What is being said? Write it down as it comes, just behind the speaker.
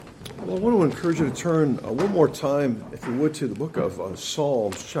Well, I want to encourage you to turn one more time, if you would, to the book of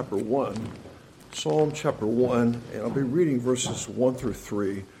Psalms chapter 1. Psalm chapter 1, and I'll be reading verses 1 through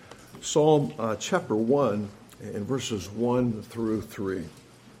 3. Psalm chapter 1 and verses 1 through 3.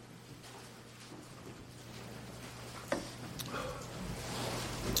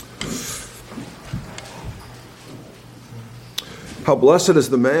 How blessed is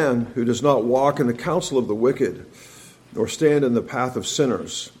the man who does not walk in the counsel of the wicked, nor stand in the path of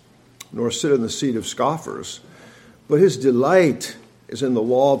sinners, nor sit in the seat of scoffers. But his delight is in the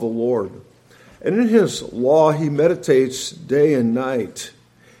law of the Lord, and in his law he meditates day and night.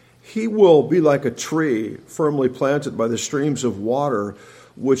 He will be like a tree firmly planted by the streams of water,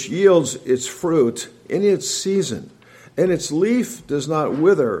 which yields its fruit in its season, and its leaf does not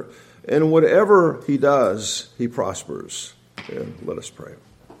wither, and whatever he does, he prospers. And let us pray.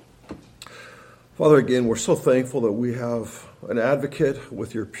 Father, again, we're so thankful that we have an advocate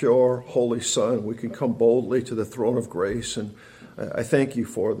with your pure, holy Son. We can come boldly to the throne of grace, and I thank you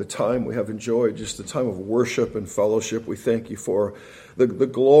for the time we have enjoyed, just the time of worship and fellowship. We thank you for the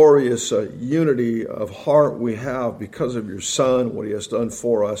glorious unity of heart we have because of your Son, what he has done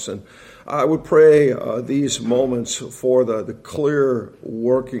for us. And I would pray these moments for the clear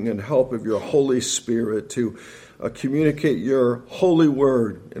working and help of your Holy Spirit to communicate your holy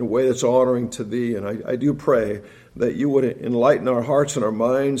word in a way that's honoring to thee. And I do pray that you would enlighten our hearts and our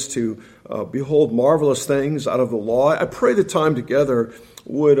minds to behold marvelous things out of the law. I pray the time together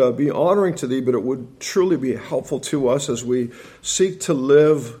would be honoring to thee, but it would truly be helpful to us as we seek to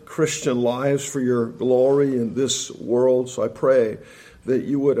live Christian lives for your glory in this world. So I pray that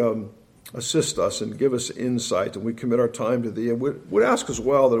you would assist us and give us insight, and we commit our time to thee. And would ask as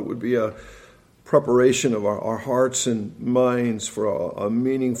well that it would be a preparation of our hearts and minds for a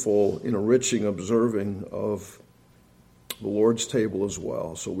meaningful, enriching observing of the Lord's table as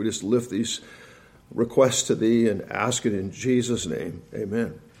well. So we just lift these requests to thee and ask it in Jesus' name.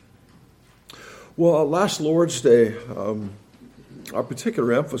 Amen. Well, last Lord's Day, our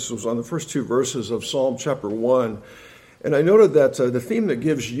particular emphasis was on the first two verses of Psalm chapter 1. And I noted that the theme that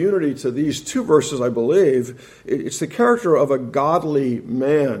gives unity to these two verses, I believe, it's the character of a godly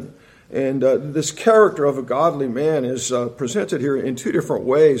man. And this character of a godly man is presented here in two different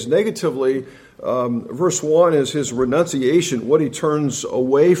ways. Negatively, verse 1 is his renunciation, what he turns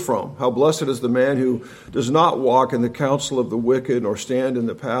away from. How blessed is the man who does not walk in the counsel of the wicked, nor stand in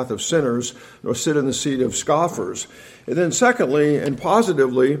the path of sinners, nor sit in the seat of scoffers. And then secondly, and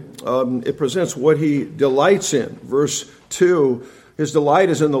positively, it presents what he delights in. Verse 2, his delight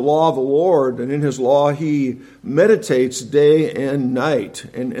is in the law of the Lord, and in his law he meditates day and night.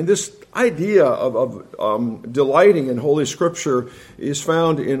 And this idea of delighting in Holy Scripture is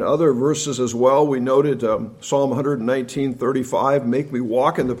found in other verses as well. We noted Psalm 119:35, make me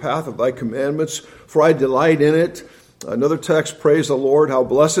walk in the path of thy commandments, for I delight in it. Another text, praise the Lord, how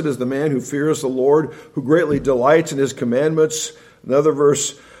blessed is the man who fears the Lord, who greatly delights in his commandments. Another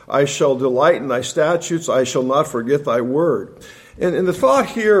verse, I shall delight in thy statutes, I shall not forget thy word. And the thought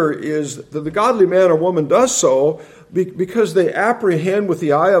here is that the godly man or woman does so because they apprehend with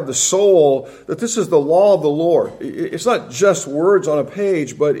the eye of the soul that this is the law of the Lord. It's not just words on a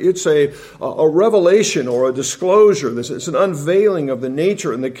page, but it's a revelation or a disclosure. It's an unveiling of the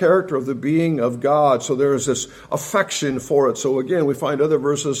nature and the character of the being of God. So there is this affection for it. So again, we find other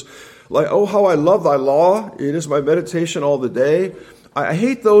verses like, oh, how I love thy law. It is my meditation all the day. I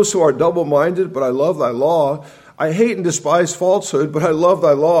hate those who are double-minded, but I love thy law. I hate and despise falsehood, but I love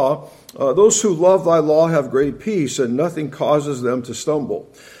thy law. Those who love thy law have great peace, and nothing causes them to stumble.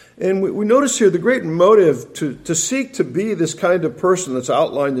 And we notice here the great motive to seek to be this kind of person that's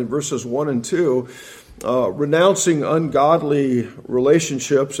outlined in verses 1 and 2, renouncing ungodly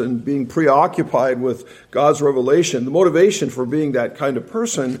relationships and being preoccupied with God's revelation. The motivation for being that kind of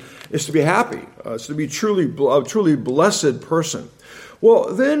person is to be happy. It's to be a truly blessed person.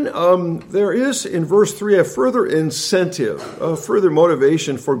 Well, then there is in verse 3 a further incentive, a further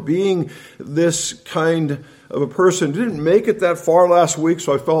motivation for being this kind of a person. Didn't make it that far last week,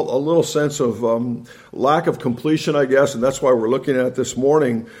 so I felt a little sense of lack of completion, I guess, and that's why we're looking at it this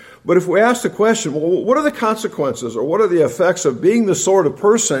morning. But if we ask the question, well, what are the consequences or what are the effects of being the sort of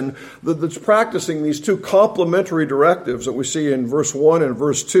person that's practicing these two complementary directives that we see in verse 1 and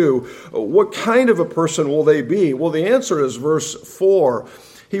verse 2? What kind of a person will they be? Well, the answer is verse 4.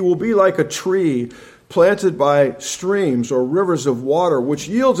 He will be like a tree planted by streams or rivers of water, which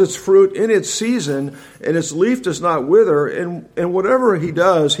yields its fruit in its season, and its leaf does not wither, and whatever he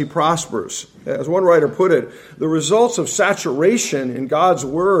does, he prospers. As one writer put it, the results of saturation in God's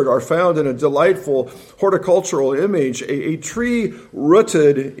word are found in a delightful horticultural image, a tree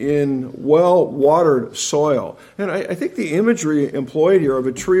rooted in well-watered soil. And I think the imagery employed here of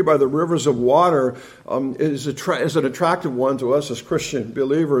a tree by the rivers of water is an attractive one to us as Christian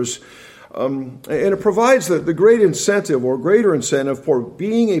believers. And it provides the great incentive or greater incentive for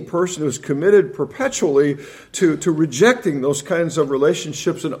being a person who is committed perpetually to rejecting those kinds of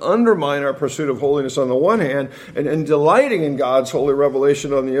relationships and undermine our pursuit of holiness on the one hand and delighting in God's holy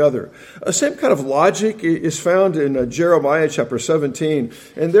revelation on the other. The same kind of logic is found in Jeremiah chapter 17.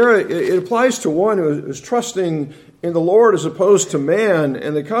 And there it applies to one who is trusting in the Lord as opposed to man,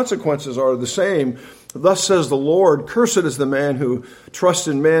 and the consequences are the same. Thus says the Lord, cursed is the man who trusts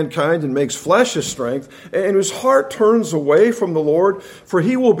in mankind and makes flesh his strength, and whose heart turns away from the Lord, for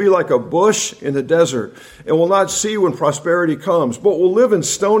he will be like a bush in the desert, and will not see when prosperity comes, but will live in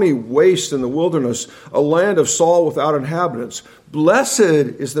stony waste in the wilderness, a land of Saul without inhabitants. Blessed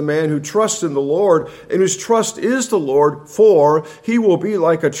is the man who trusts in the Lord, and whose trust is the Lord, for he will be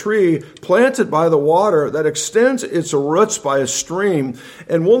like a tree planted by the water that extends its roots by a stream,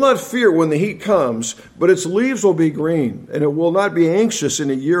 and will not fear when the heat comes, but its leaves will be green, and it will not be anxious in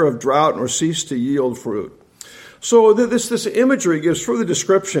a year of drought, nor cease to yield fruit. So this imagery gives further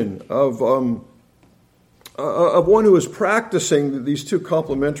description of one who is practicing these two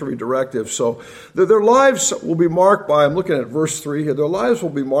complementary directives. So their lives will be marked by, I'm looking at verse 3 here, their lives will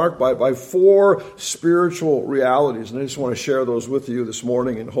be marked by four spiritual realities. And I just want to share those with you this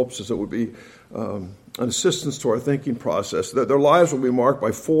morning in hopes that it would be an assistance to our thinking process. That their lives will be marked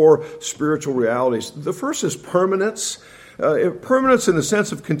by four spiritual realities. The first is permanence. Permanence in the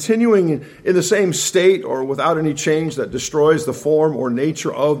sense of continuing in the same state or without any change that destroys the form or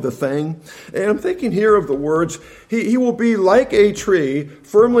nature of the thing. And I'm thinking here of the words, he will be like a tree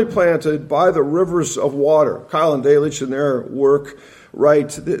firmly planted by the rivers of water. Kyle and Delitzsch in their work write,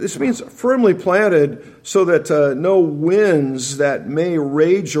 this means firmly planted so that no winds that may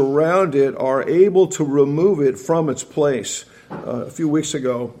rage around it are able to remove it from its place. A few weeks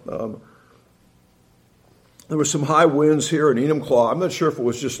ago, there were some high winds here in Enumclaw. I'm not sure if it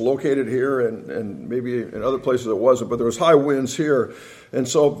was just located here and maybe in other places it wasn't, but there was high winds here. And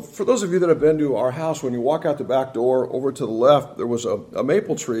so for those of you that have been to our house, when you walk out the back door over to the left, there was a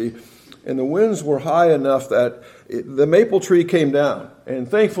maple tree, and the winds were high enough that the maple tree came down. And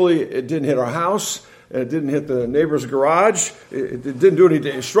thankfully, it didn't hit our house. It didn't hit the neighbor's garage. It didn't do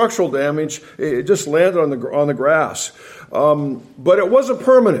any structural damage. It just landed on the grass. But it wasn't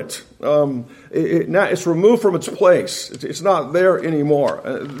permanent. It's removed from its place. It's not there anymore.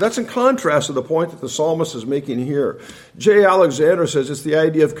 That's in contrast to the point that the psalmist is making here. J. Alexander says it's the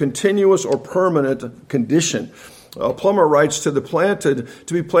idea of continuous or permanent condition. Plummer writes, to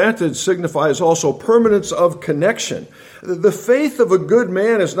be planted signifies also permanence of connection. The faith of a good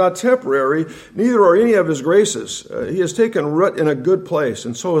man is not temporary, neither are any of his graces. He has taken root in a good place,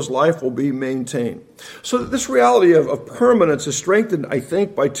 and so his life will be maintained. So this reality of permanence is strengthened, I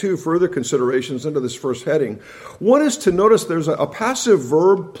think, by two further considerations under this first heading. One is to notice there's a passive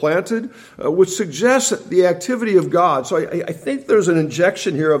verb, planted, which suggests the activity of God. So I think there's an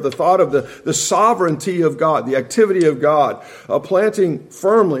injection here of the thought of the sovereignty of God, the activity of God. Planting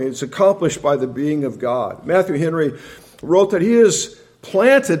firmly is accomplished by the being of God. Matthew Henry wrote that he is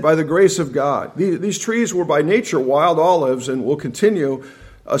planted by the grace of God. These trees were by nature wild olives and will continue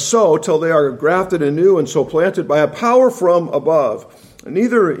so till they are grafted anew and so planted by a power from above.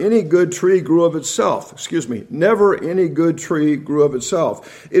 Neither any good tree grew of itself. Never any good tree grew of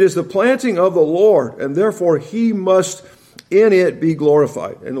itself. It is the planting of the Lord, and therefore he must in it be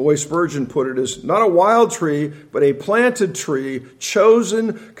glorified. And the way Spurgeon put it is not a wild tree, but a planted tree,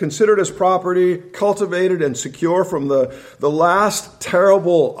 chosen, considered as property, cultivated and secure from the last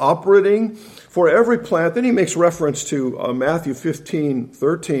terrible uprooting. For every plant, then he makes reference to Matthew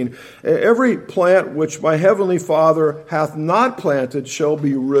 15:13. Every plant which my heavenly Father hath not planted shall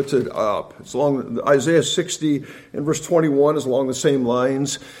be rooted up. It's along Isaiah 60 and verse 21 is along the same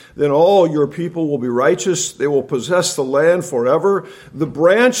lines. Then all your people will be righteous. They will possess the land forever. The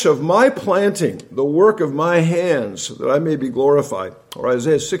branch of my planting, the work of my hands, that I may be glorified. Or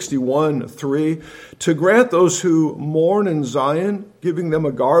Isaiah 61:3. To grant those who mourn in Zion giving them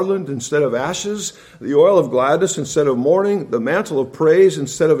a garland instead of ashes, the oil of gladness instead of mourning, the mantle of praise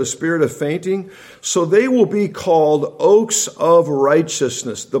instead of a spirit of fainting. So they will be called oaks of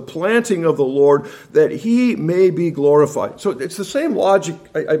righteousness, the planting of the Lord, that he may be glorified. So it's the same logic,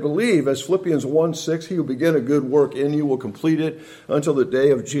 I believe, as Philippians 1:6. He who began a good work in you will complete it until the day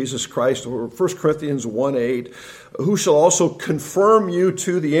of Jesus Christ. Or 1 Corinthians 1:8, who shall also confirm you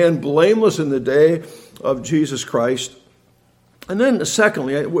to the end, blameless in the day of Jesus Christ. And then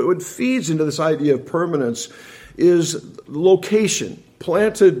secondly, what feeds into this idea of permanence is location,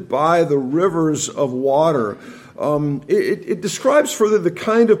 planted by the rivers of water. It describes further the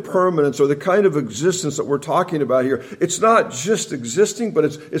kind of permanence or the kind of existence that we're talking about here. It's not just existing, but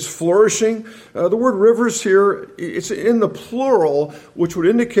it's flourishing. The word rivers here, it's in the plural, which would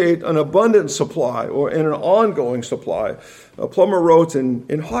indicate an abundant supply and an ongoing supply. Plummer wrote,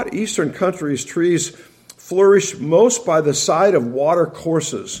 in hot eastern countries, trees flourish most by the side of water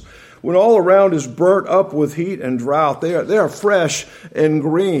courses. When all around is burnt up with heat and drought, they are fresh and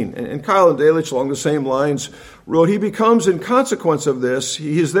green. And Kyle and Delitzsch, along the same lines, wrote, he becomes, in consequence of this,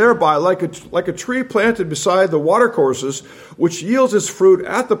 he is thereby like a tree planted beside the watercourses, which yields its fruit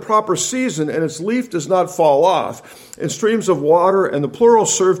at the proper season, and its leaf does not fall off. And streams of water, and the plural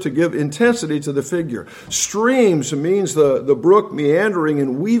serve to give intensity to the figure. Streams means the brook meandering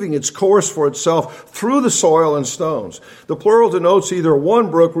and weaving its course for itself through the soil and stones. The plural denotes either one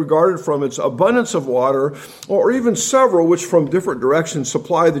brook regarded from its abundance of water, or even several which from different directions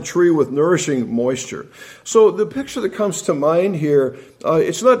supply the tree with nourishing moisture. So the picture that comes to mind here,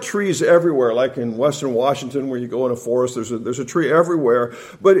 it's not trees everywhere, like in western Washington where you go in a forest, there's a tree everywhere,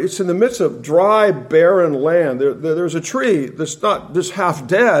 but it's in the midst of dry, barren land. There's a tree that's not just half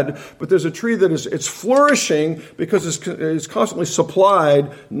dead, but there's a tree that it's flourishing because it's constantly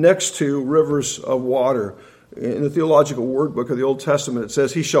supplied next to rivers of water. In the Theological Word Book of the Old Testament, it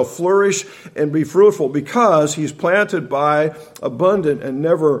says, he shall flourish and be fruitful because he's planted by abundant and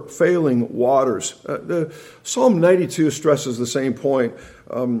never failing waters. Psalm 92 stresses the same point.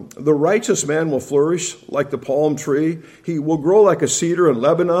 The righteous man will flourish like the palm tree. He will grow like a cedar in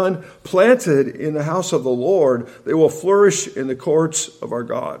Lebanon, planted in the house of the Lord. They will flourish in the courts of our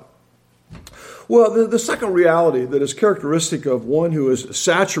God. Well, the second reality that is characteristic of one who is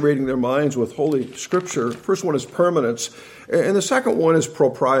saturating their minds with Holy Scripture, first one is permanence, and the second one is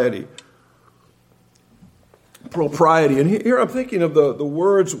propriety. Propriety. And here I'm thinking of the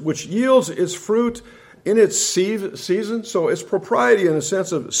words which yields its fruit in its season. So it's propriety in the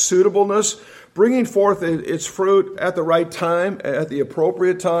sense of suitableness, bringing forth its fruit at the right time, at the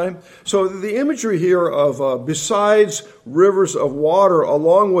appropriate time. So the imagery here of besides rivers of water,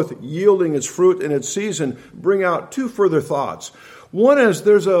 along with yielding its fruit in its season, bring out two further thoughts. One is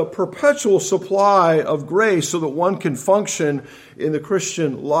there's a perpetual supply of grace so that one can function in the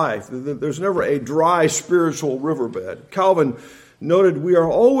Christian life. There's never a dry spiritual riverbed. Calvin noted, we are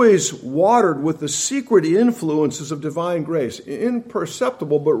always watered with the secret influences of divine grace,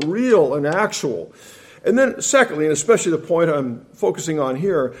 imperceptible but real and actual. And then secondly, and especially the point I'm focusing on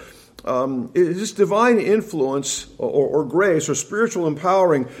here, is this divine influence or grace or spiritual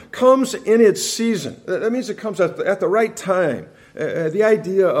empowering comes in its season. That means it comes at the right time. The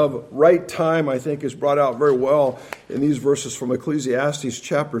idea of right time, I think, is brought out very well in these verses from Ecclesiastes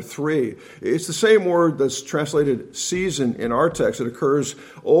chapter 3. It's the same word that's translated season in our text. It occurs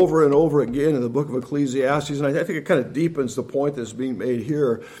over and over again in the book of Ecclesiastes, and I think it kind of deepens the point that's being made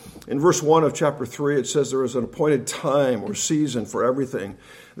here. In verse 1 of chapter 3, it says there is an appointed time or season for everything.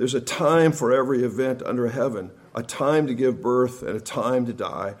 There's a time for every event under heaven, a time to give birth and a time to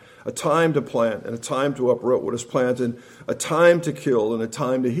die, a time to plant and a time to uproot what is planted, a time to kill and a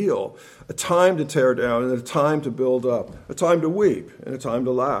time to heal, a time to tear down and a time to build up, a time to weep and a time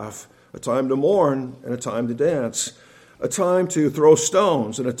to laugh, a time to mourn and a time to dance, a time to throw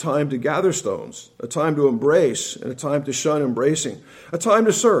stones and a time to gather stones, a time to embrace and a time to shun embracing, a time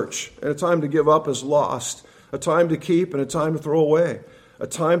to search and a time to give up as lost, a time to keep and a time to throw away, a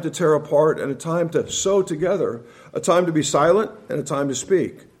time to tear apart and a time to sew together, a time to be silent and a time to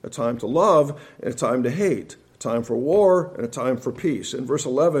speak, a time to love and a time to hate, a time for war and a time for peace. And verse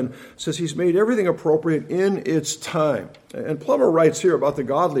 11 says he's made everything appropriate in its time. And Plummer writes here about the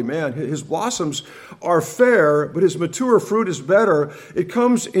godly man. His blossoms are fair, but his mature fruit is better. It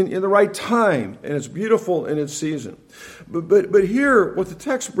comes in the right time, and it's beautiful in its season. But here, what the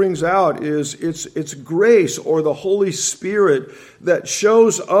text brings out is it's grace or the Holy Spirit that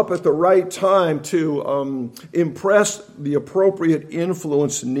shows up at the right time to impress the appropriate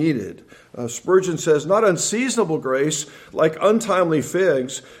influence needed. Spurgeon says, not unseasonably seasonable grace, like untimely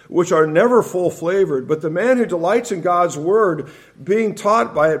figs, which are never full-flavored. But the man who delights in God's word, being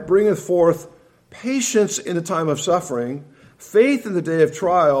taught by it, bringeth forth patience in the time of suffering, faith in the day of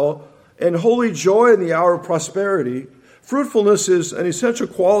trial, and holy joy in the hour of prosperity. Fruitfulness is an essential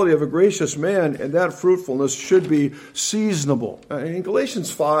quality of a gracious man, and that fruitfulness should be seasonable. In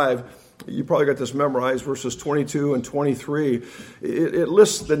Galatians 5, you probably got this memorized, verses 22 and 23. It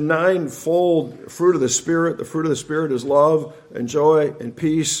lists the ninefold fruit of the Spirit. The fruit of the Spirit is love and joy and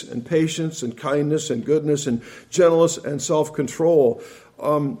peace and patience and kindness and goodness and gentleness and self-control.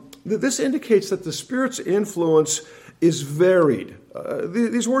 This indicates that the Spirit's influence is varied.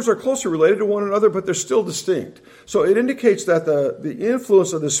 These words are closely related to one another, but they're still distinct. So it indicates that the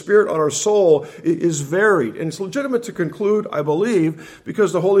influence of the Spirit on our soul is varied. And it's legitimate to conclude, I believe,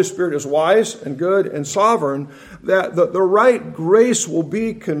 because the Holy Spirit is wise and good and sovereign, that the right grace will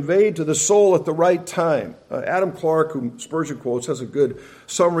be conveyed to the soul at the right time. Adam Clarke, whom Spurgeon quotes, has a good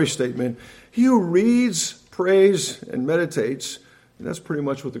summary statement. He who reads, prays, and meditates, and that's pretty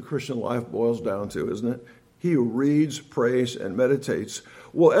much what the Christian life boils down to, isn't it? He who reads, prays, and meditates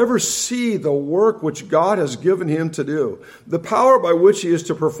will ever see the work which God has given him to do, the power by which he is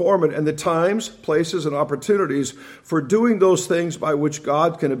to perform it, and the times, places, and opportunities for doing those things by which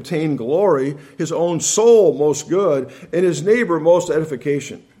God can obtain glory, his own soul most good, and his neighbor most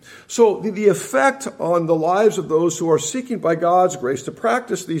edification. So the effect on the lives of those who are seeking by God's grace to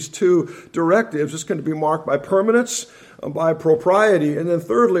practice these two directives is going to be marked by permanence, by propriety, and then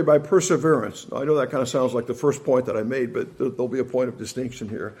thirdly, by perseverance. Now, I know that kind of sounds like the first point that I made, but there'll be a point of distinction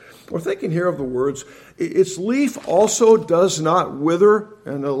here. We're thinking here of the words, its leaf also does not wither,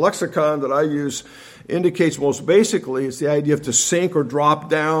 and the lexicon that I use indicates most basically it's the idea of to sink or drop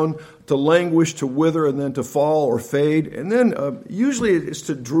down, to languish, to wither, and then to fall or fade. And then usually it's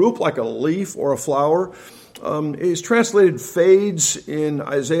to droop like a leaf or a flower. It's translated fades in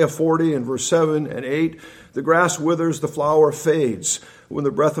Isaiah 40 and verse 7 and 8. The grass withers, the flower fades when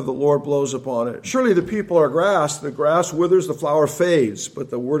the breath of the Lord blows upon it. Surely the people are grass. The grass withers, the flower fades, but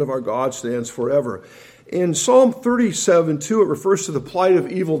the word of our God stands forever. In Psalm 37:2, it refers to the plight of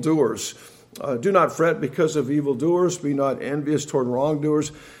evildoers. Do not fret because of evildoers. Be not envious toward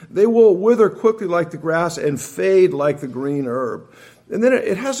wrongdoers. They will wither quickly like the grass and fade like the green herb. And then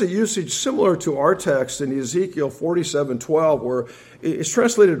it has a usage similar to our text in Ezekiel 47:12, where it's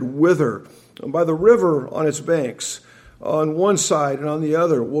translated wither. By the river on its banks, on one side and on the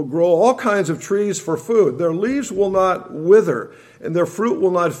other, will grow all kinds of trees for food. Their leaves will not wither, and their fruit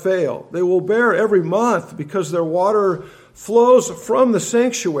will not fail. They will bear every month, because their water flows from the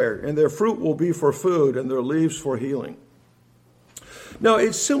sanctuary, and their fruit will be for food, and their leaves for healing. Now,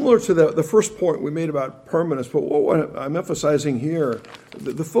 it's similar to the first point we made about permanence, but what I'm emphasizing here,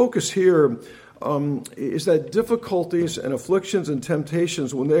 the focus here is that difficulties and afflictions and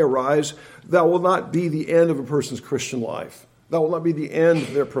temptations, when they arise, that will not be the end of a person's Christian life. That will not be the end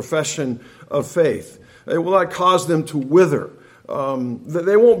of their profession of faith. It will not cause them to wither.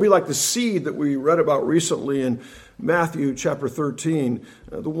 They won't be like the seed that we read about recently in Matthew chapter 13,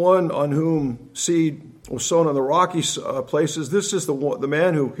 the one on whom seed was sown on the rocky places. This is the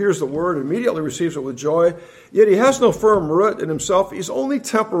man who hears the word and immediately receives it with joy. Yet he has no firm root in himself. He's only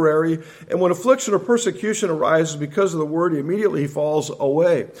temporary. And when affliction or persecution arises because of the word, he falls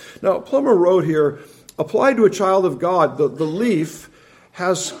away. Now, Plummer wrote here, applied to a child of God, the leaf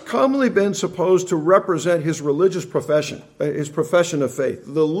has commonly been supposed to represent his religious profession, his profession of faith.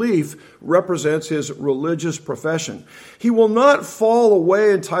 The leaf represents his religious profession. He will not fall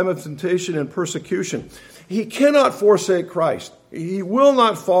away in time of temptation and persecution. He cannot forsake Christ. He will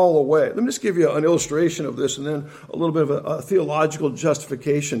not fall away. Let me just give you an illustration of this and then a little bit of a theological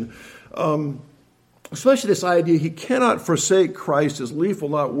justification. Especially this idea, he cannot forsake Christ, his leaf will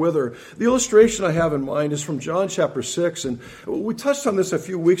not wither. The illustration I have in mind is from John chapter 6, and we touched on this a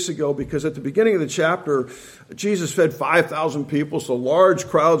few weeks ago because at the beginning of the chapter, Jesus fed 5,000 people, so large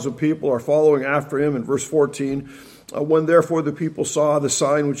crowds of people are following after him in verse 14. When therefore the people saw the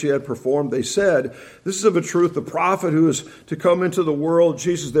sign which he had performed, they said, this is of a truth the prophet who is to come into the world.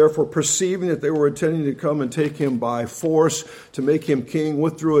 Jesus therefore, perceiving that they were intending to come and take him by force to make him king,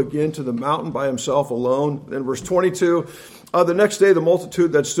 withdrew again to the mountain by himself alone. Then verse 22, the next day the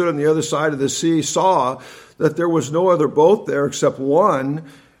multitude that stood on the other side of the sea saw that there was no other boat there except one,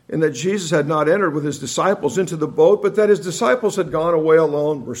 and that Jesus had not entered with his disciples into the boat, but that his disciples had gone away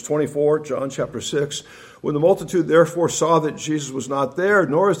alone. Verse 24, John chapter 6. When the multitude therefore saw that Jesus was not there,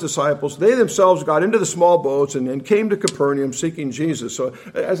 nor his disciples, they themselves got into the small boats and came to Capernaum seeking Jesus. So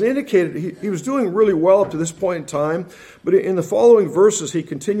as I indicated, he was doing really well up to this point in time, but in the following verses, he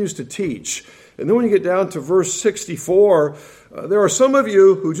continues to teach. And then when you get down to verse 64, there are some of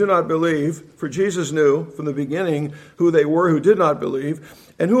you who do not believe, for Jesus knew from the beginning who they were who did not believe,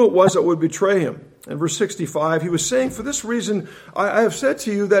 and who it was that would betray him. In verse 65, he was saying, for this reason, I have said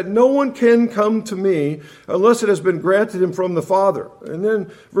to you that no one can come to me unless it has been granted him from the Father. And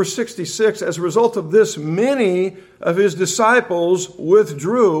then verse 66, as a result of this, many of his disciples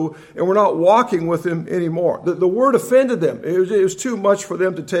withdrew and were not walking with him anymore. The word offended them. It was too much for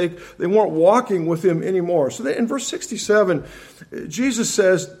them to take. They weren't walking with him anymore. So in verse 67, Jesus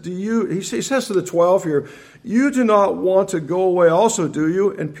says, he says to the 12 here, you do not want to go away also, do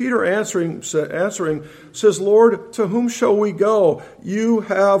you? And Peter answering says, Lord, to whom shall we go? You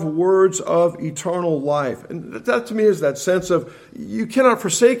have words of eternal life. And that to me is that sense of you cannot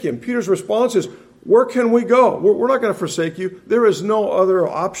forsake him. Peter's response is, where can we go? We're not going to forsake you. There is no other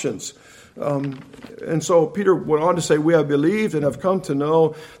options. And so Peter went on to say, we have believed and have come to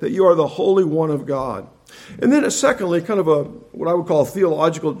know that you are the Holy One of God. And then secondly, kind of what I would call a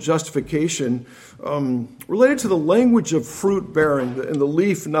theological justification related to the language of fruit bearing and the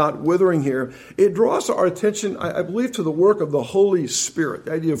leaf not withering here. It draws our attention, I believe, to the work of the Holy Spirit,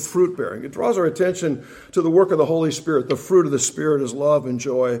 the idea of fruit bearing. It draws our attention to the work of the Holy Spirit. The fruit of the Spirit is love and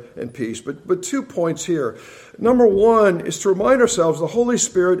joy and peace. But 2 points here. Number one is to remind ourselves the Holy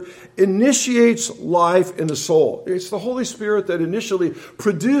Spirit initiates life in the soul. It's the Holy Spirit that initially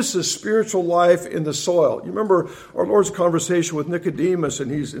produces spiritual life in the soil. You remember our Lord's conversation with Nicodemus,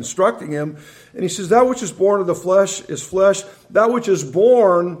 and he's instructing him, and he says, that which is born of the flesh is flesh, that which is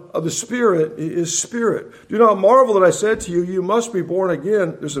born of the Spirit is spirit. Do not marvel that I said to you, you must be born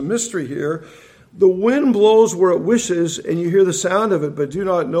again. There's a mystery here. The wind blows where it wishes, and you hear the sound of it, but do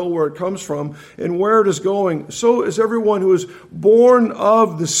not know where it comes from and where it is going. So is everyone who is born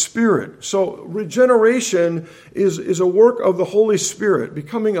of the Spirit. So regeneration is a work of the Holy Spirit,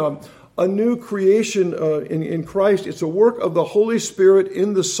 becoming a new creation in Christ. It's a work of the Holy Spirit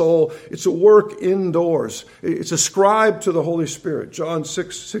in the soul. It's a work indoors. It's ascribed to the Holy Spirit. John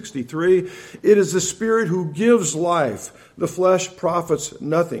 6:63. It is the Spirit who gives life. The flesh profits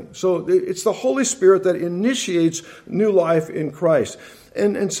nothing. So it's the Holy Spirit that initiates new life in Christ.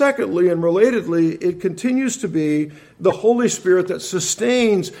 And secondly, and relatedly, it continues to be the Holy Spirit that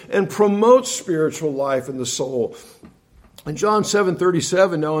sustains and promotes spiritual life in the soul. In John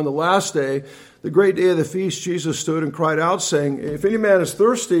 7:37, now on the last day, the great day of the feast, Jesus stood and cried out, saying, if any man is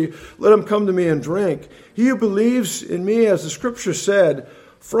thirsty, let him come to me and drink. He who believes in me, as the Scripture said,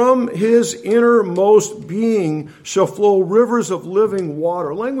 from his innermost being shall flow rivers of living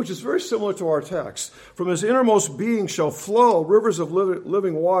water. Language is very similar to our text. From his innermost being shall flow rivers of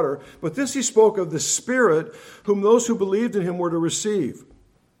living water. But this he spoke of the Spirit, whom those who believed in him were to receive.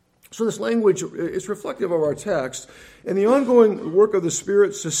 So this language is reflective of our text, and the ongoing work of the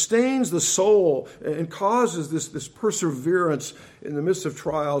Spirit sustains the soul and causes this perseverance in the midst of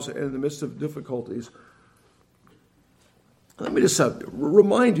trials and in the midst of difficulties. Let me just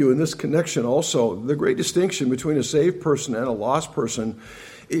remind you in this connection also, the great distinction between a saved person and a lost person.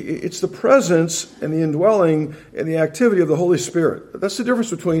 It's the presence and the indwelling and the activity of the Holy Spirit. That's the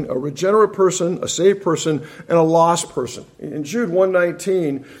difference between a regenerate person, a saved person, and a lost person. In Jude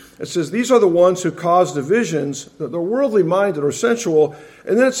 1:19, it says, these are the ones who cause divisions, they're worldly minded or sensual.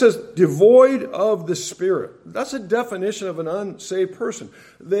 And then it says, devoid of the Spirit. That's a definition of an unsaved person.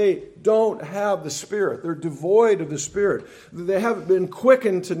 They don't have the Spirit. They're devoid of the Spirit. They haven't been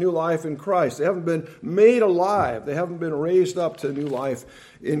quickened to new life in Christ. They haven't been made alive. They haven't been raised up to new life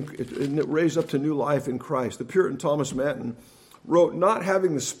in Christ. The Puritan Thomas Manton wrote, not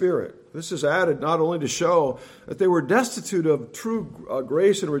having the Spirit. This is added not only to show that they were destitute of true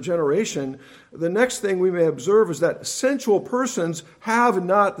grace and regeneration. The next thing we may observe is that sensual persons have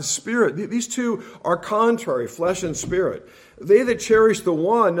not the Spirit. These two are contrary, flesh and spirit. They that cherish the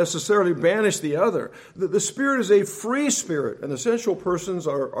one necessarily banish the other. The Spirit is a free spirit, and the sensual persons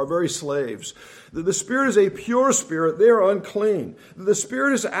are very slaves. The Spirit is a pure spirit. They are unclean. The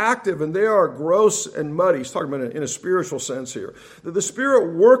Spirit is active, and they are gross and muddy. He's talking about in a spiritual sense here. The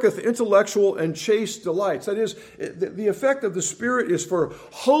Spirit worketh intellectual and chaste delights. That is, the effect of the Spirit is for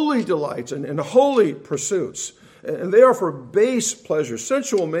holy delights and holy pursuits. And they are for base pleasures.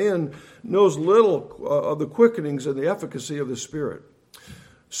 Sensual man knows little of the quickenings and the efficacy of the Spirit.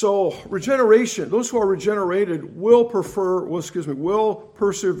 So regeneration, those who are regenerated will persevere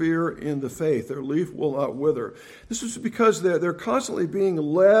in the faith. Their leaf will not wither. This is because they're constantly being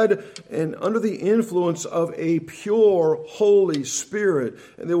led and under the influence of a pure, holy Spirit,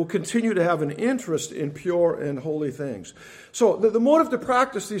 and they will continue to have an interest in pure and holy things. So the motive to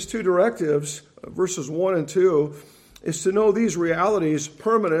practice these two directives, verses 1 and 2, is to know these realities: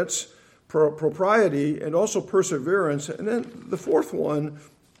 permanence, propriety, and also perseverance. And then the fourth one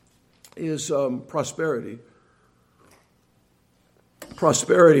is prosperity.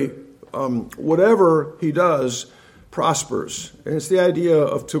 Prosperity, whatever he does, prospers. And it's the idea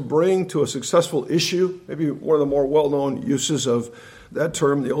of to bring to a successful issue. Maybe one of the more well-known uses of that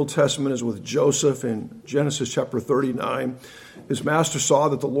term in the Old Testament is with Joseph in Genesis chapter 39. His master saw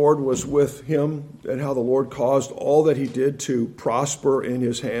that the Lord was with him and how the Lord caused all that he did to prosper in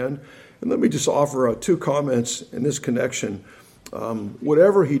his hand. And let me just offer two comments in this connection.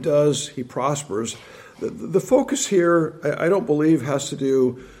 Whatever he does, he prospers. The focus here, I don't believe, has to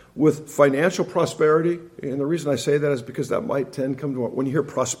do with financial prosperity. And the reason I say that is because that might tend to come to, when you hear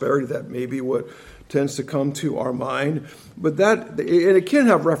prosperity, that may be what tends to come to our mind. But that, and it can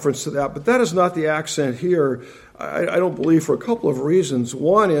have reference to that, but that is not the accent here, I don't believe, for a couple of reasons.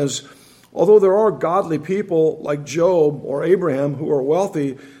 One is, although there are godly people like Job or Abraham who are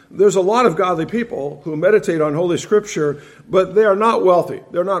wealthy, there's a lot of godly people who meditate on Holy Scripture, but they are not wealthy.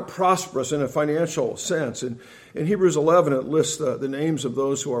 They're not prosperous in a financial sense. And in Hebrews 11, it lists the names of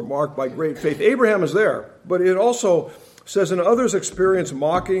those who are marked by great faith. Abraham is there, but it also says, and others experience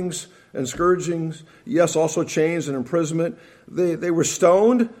mockings and scourgings, yes, also chains and imprisonment. They were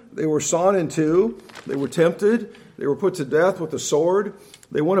stoned, they were sawn in two, they were tempted, they were put to death with the sword.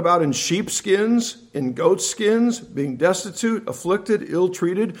 They went about in sheepskins, in goatskins, being destitute, afflicted,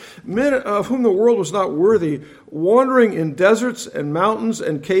 ill-treated, men of whom the world was not worthy, wandering in deserts and mountains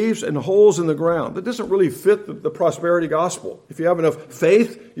and caves and holes in the ground. That doesn't really fit the prosperity gospel. If you have enough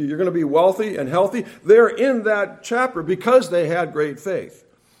faith, you're going to be wealthy and healthy. They're in that chapter because they had great faith.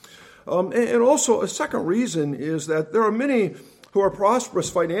 And also a second reason is that there are many who are prosperous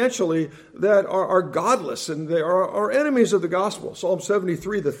financially that are godless, and they are enemies of the gospel. Psalm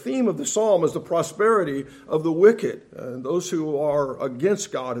 73, the theme of the psalm is the prosperity of the wicked, and those who are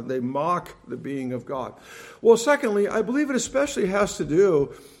against God, and they mock the being of God. Well, secondly, I believe it especially has to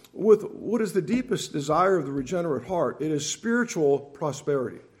do with what is the deepest desire of the regenerate heart. It is spiritual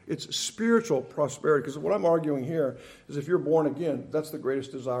prosperity. It's spiritual prosperity, because what I'm arguing here is if you're born again, that's the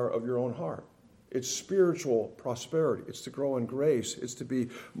greatest desire of your own heart. It's spiritual prosperity. It's to grow in grace. It's to be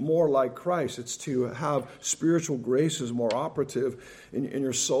more like Christ. It's to have spiritual graces more operative in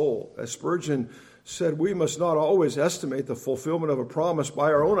your soul. As Spurgeon said, we must not always estimate the fulfillment of a promise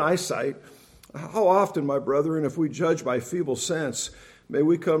by our own eyesight. How often, my brethren, if we judge by feeble sense, may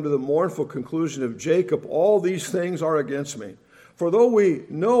we come to the mournful conclusion of Jacob, all these things are against me. For though we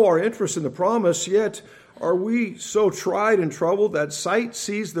know our interest in the promise, yet are we so tried and troubled that sight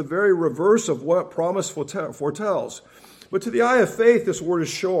sees the very reverse of what promise foretells? But to the eye of faith, this word is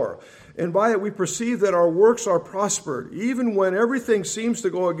sure, and by it we perceive that our works are prospered, even when everything seems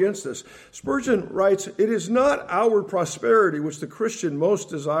to go against us. Spurgeon writes, it is not outward prosperity which the Christian most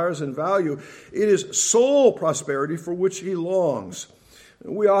desires and value. It is soul prosperity for which he longs.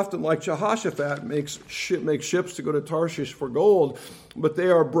 We often, like Jehoshaphat, make ships to go to Tarshish for gold, but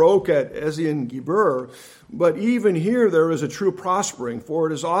they are broke at Ezion-Geber. But even here there is a true prospering, for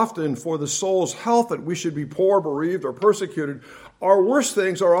it is often for the soul's health that we should be poor, bereaved, or persecuted. Our worst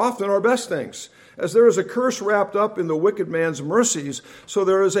things are often our best things. As there is a curse wrapped up in the wicked man's mercies, so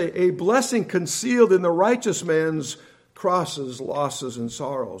there is a blessing concealed in the righteous man's crosses, losses, and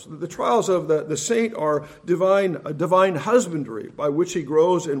sorrows. The trials of the saint are divine husbandry by which he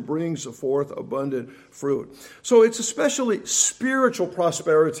grows and brings forth abundant fruit. So it's especially spiritual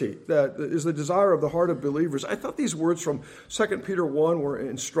prosperity that is the desire of the heart of believers. I thought these words from 2 Peter 1 were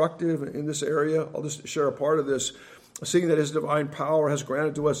instructive in this area. I'll just share a part of this. Seeing that his divine power has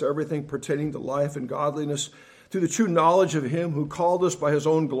granted to us everything pertaining to life and godliness, through the true knowledge of him who called us by his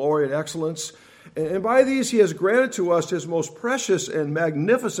own glory and excellence. And by these he has granted to us his most precious and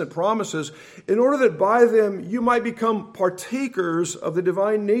magnificent promises, in order that by them you might become partakers of the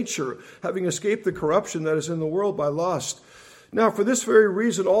divine nature, having escaped the corruption that is in the world by lust. Now, for this very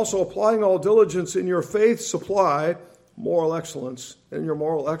reason also, applying all diligence in your faith, supply moral excellence, and your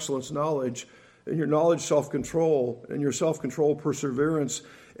moral excellence knowledge, and your knowledge self-control, and your self-control perseverance,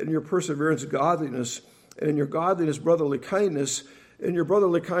 and your perseverance godliness, and in your godliness brotherly kindness, and your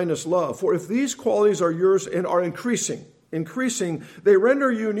brotherly kindness love. For if these qualities are yours and are increasing, they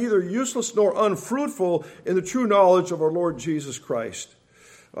render you neither useless nor unfruitful in the true knowledge of our Lord Jesus Christ.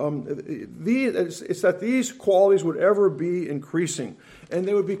 It's that these qualities would ever be increasing, and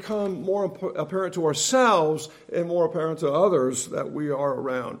they would become more apparent to ourselves and more apparent to others that we are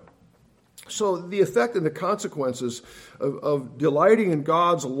around. So the effect and the consequences of delighting in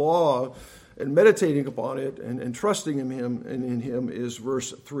God's law and meditating upon it and trusting in Him is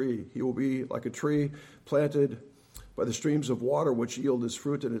verse 3. He will be like a tree planted by the streams of water, which yield its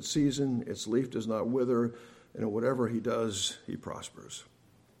fruit in its season. Its leaf does not wither, and in whatever he does, he prospers.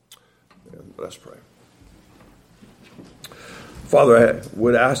 And let's pray. Father, I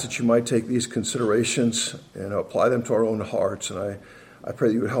would ask that you might take these considerations and apply them to our own hearts. And I pray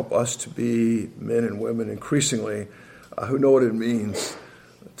that you would help us to be men and women increasingly who know what it means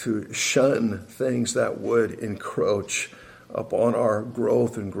to shun things that would encroach upon our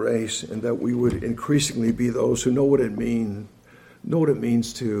growth and grace, and that we would increasingly be those who know what it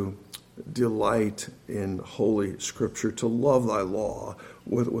means to delight in Holy Scripture, to love thy law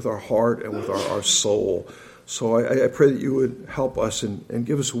with our heart and with our soul. So I pray that you would help us and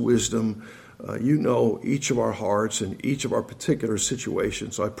give us wisdom. You know each of our hearts and each of our particular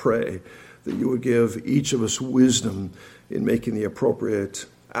situations. So I pray that you would give each of us wisdom in making the appropriate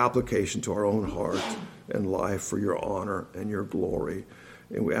application to our own heart and life for your honor and your glory.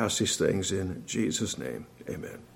 And we ask these things in Jesus' name. Amen.